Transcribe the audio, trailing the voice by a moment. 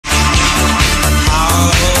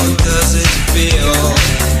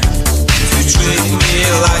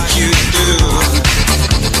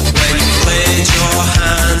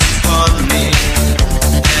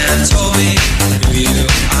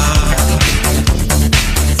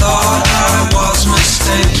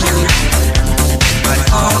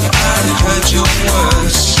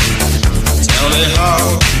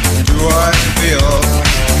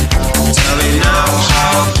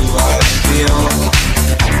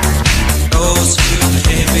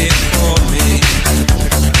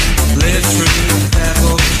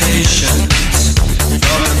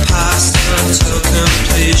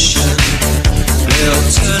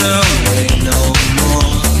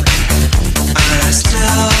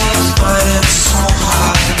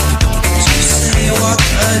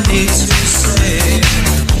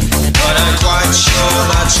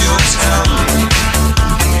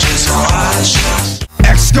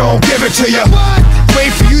gon' give it to you.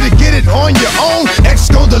 Wait for you to get it on your own,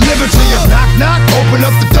 X gon' deliver to you. Knock, knock, open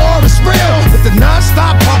up the door, it's real. With the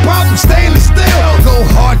non-stop pop out, I'm stainless steel. Go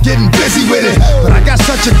hard, getting busy with it. But I got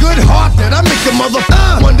such a good heart that I make a mother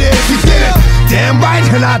wonder if you did it. Damn right,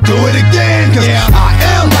 and I do it again. Cause I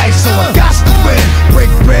am life, so I got to win.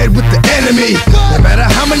 Break bread with the enemy. No matter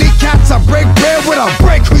how many cats I break bread with, I'll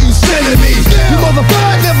break who you sending me. You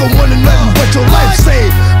motherfucker never wanted nothing but your life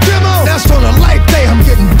saved. That's on a life day, I'm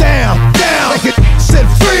getting down, down. Like it said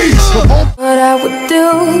freeze. What I would do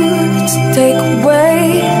to take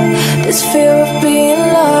away this fear of being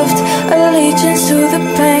loved, allegiance to the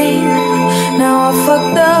pain. Now I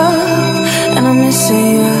fucked up and I'm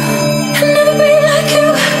missing you. I'll never be like you.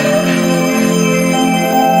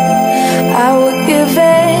 I would give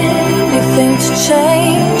anything to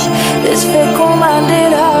change this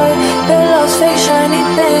fickle-minded heart that loves fake shiny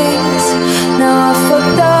things. Now I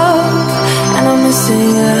fucked up and I'm missing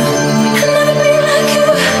you. I'll never be like you.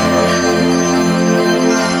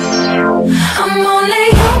 I'm only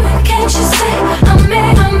human, can't you see? I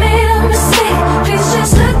made a mistake. Please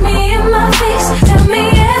just look me in my face. Tell me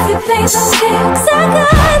everything's okay, 'cause I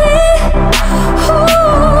got it. Ooh,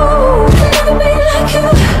 I'll never be like you.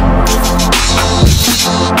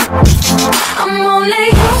 I'm only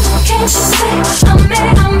human, can't you see? I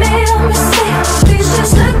made a mistake. Please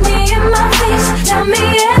just look me in my face. Tell me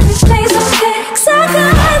everything's okay, 'cause I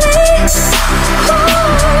got it. Ooh.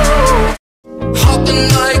 How can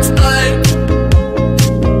I explain?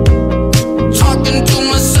 Talking to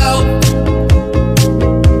myself.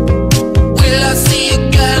 Will I see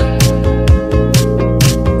again?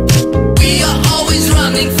 We are always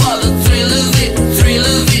running for the thrill of it, thrill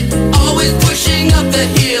of it. Always pushing up the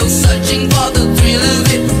hill, searching for the thrill of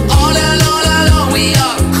it. All along we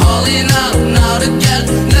are calling out and out again.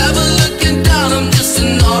 Never looking down, I'm just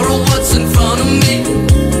in awe of what's in front of me.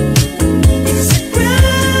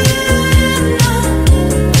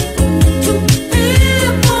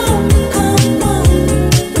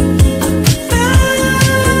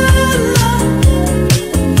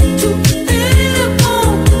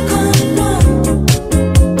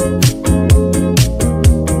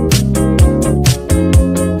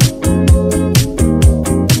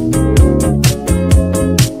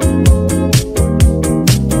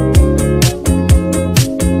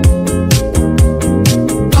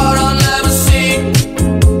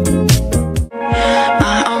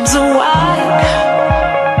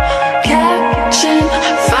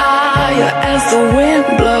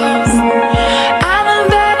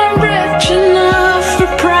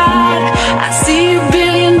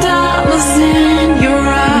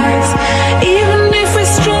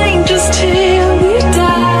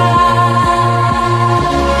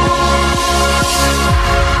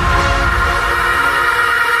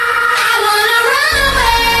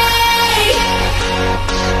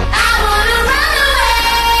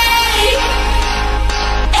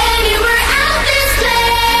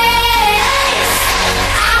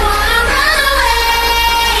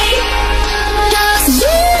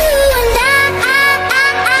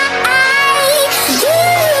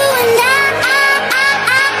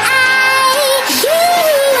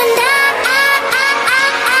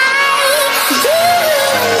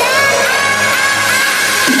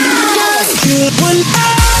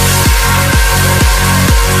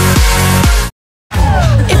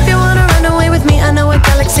 If you wanna run away with me, I know a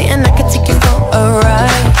galaxy and I can take you for a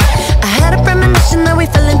ride. I had a premonition that we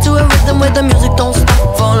fell into a rhythm where the music don't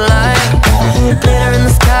stop for life. Glitter in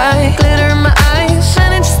the sky, glitter in my eyes,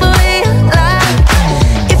 shining just the way you like.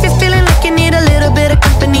 If you're feeling like you need a little bit of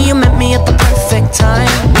company, you met me at the perfect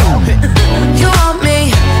time. You want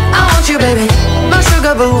me, I want you, baby. My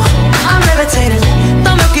sugar boo, I'm levitating.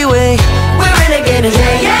 The Milky Way, we're renegading.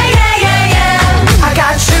 Yeah, yeah, yeah, yeah, yeah. I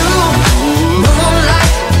got you,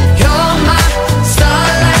 moonlight. You're my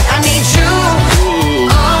starlight. I need you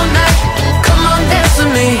all night. Come on, dance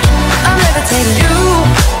with me. I'm levitating. You,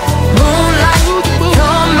 moonlight.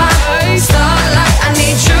 You're my starlight. I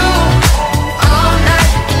need you all night.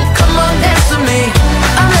 Come on, dance with me.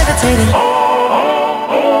 I'm levitating.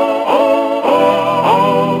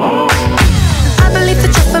 I believe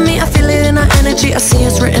that you're for me. I feel it in our energy. I see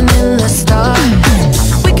it's written in the stars.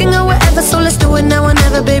 We can go wherever, so let's do it now or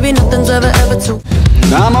never, baby. Nothing's ever too.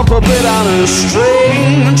 I'm a puppet on a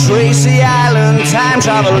string, Tracy Island, time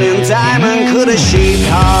traveling diamond. Could have shaped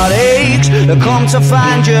heartaches, I come to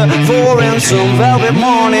find you for in some velvet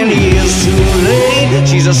morning. Years too late,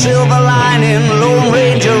 she's a silver lining, Lone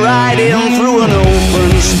Ranger riding through an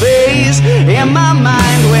open space. In my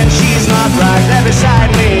mind when she's not right there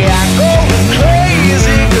beside me, I go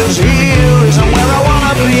crazy, 'cause here isn't where I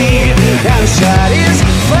wanna be. And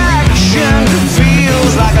satisfied ocean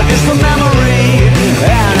feels like a distant memory,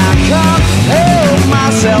 and I can't help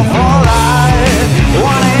myself all I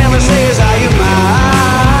wanna ever say is, are you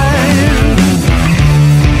mine?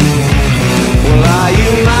 Well, are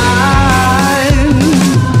you mine?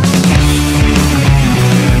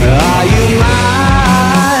 Are you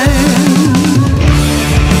mine?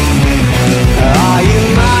 Are you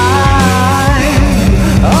mine?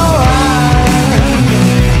 Oh,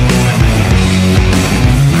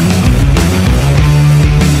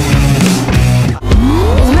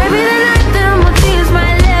 Maybe the night that my tears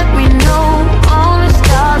might let me know all the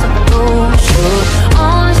stars are close,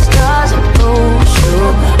 all the stars are close,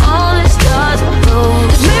 all the stars are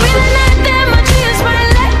close. Maybe the night that my tears might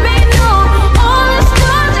let me know all the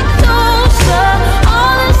stars are closer,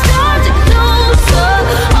 all the stars are closer,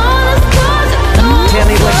 all the stars are closer. Tell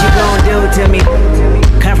me what you gon' do to me.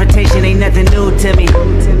 Confrontation ain't nothing new to me.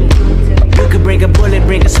 You could bring a bullet,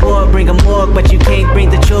 bring a sword, bring a morgue, but you can't bring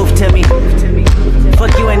the truth to me.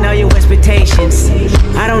 Fuck you and all your expectations.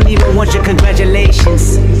 I don't even want your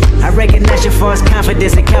congratulations. I recognize your false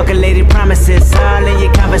confidence and calculated promises all in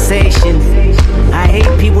your conversation. I hate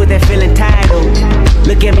people that feel entitled.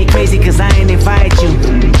 Look at me crazy cause I ain't invite you.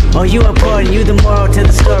 Oh, you important, you the moral to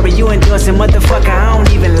the story. You endorsing, motherfucker, I don't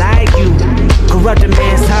even like you. Corrupt a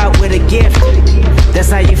man's heart with a gift. That's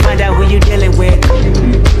how you find out who you dealing with.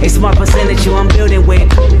 A small percentage you I'm building with.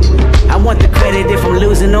 I want the credit if I'm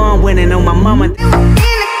losing or I'm winning on my mama. In the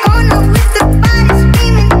corner with the body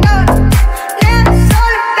screaming dark. Now it's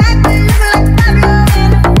all about the looking like Pablo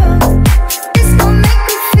in a boat. This gon' make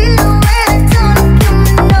me feel the way I don't give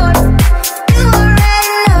me no. You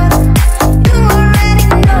already know. You already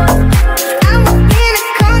know. I'm in the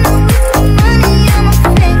corner with the money on my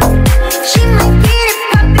finger. She might get it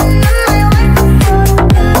poppin', I might wipe the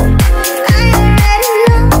photo. I already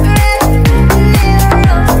know,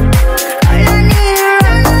 all I need is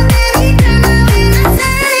run up any time when I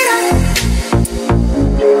turn it on.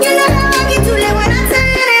 You know how I get too late when I turn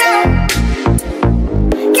it on.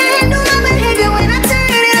 Can't handle my behavior when I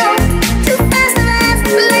turn it on. Too fast to last,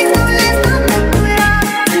 like no last, come back to it all.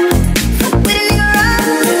 Fuck with a nigga raw,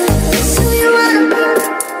 it's who you wanna be.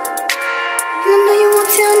 And I know you won't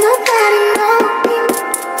tell nobody, no. And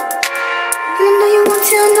I know you won't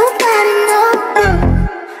tell nobody, no.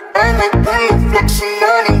 I might put reflection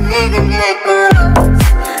on a nigga like a rose.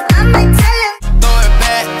 I might tell him. Throw it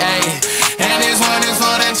back, ayy. And this one is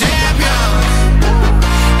for the champion.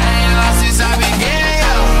 I ain't lost since I began,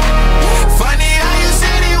 yo. Funny how you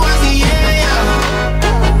said it was the year, yo.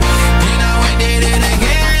 Then I went did it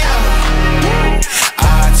again, yo.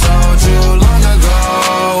 I told you long ago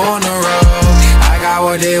on the road, I got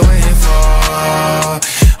what they waiting for.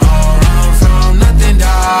 Don't run from nothing,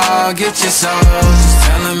 dog. Get your soul. Just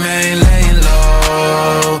tell them I ain't laying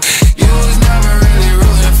low. You was never really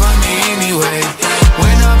rooting for me anyway.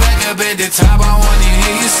 When I'm back up at the top, I wanna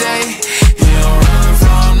hear you say, you don't run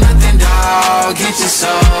from nothing, dog. Get your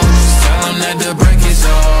soul. Just tell them that the break is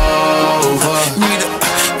over.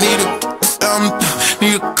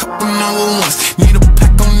 Need a couple number ones. Need a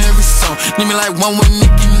pack on every song. Need me like one with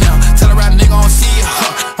Nicky now. Tell a rap nigga I don't see ya,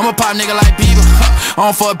 huh. I'm a pop nigga like Bieber, huh. I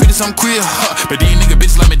don't fuck bitches, I'm queer, huh. But these nigga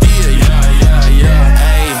bitches let me deal, yeah,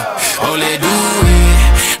 ayy. Oh, let do it.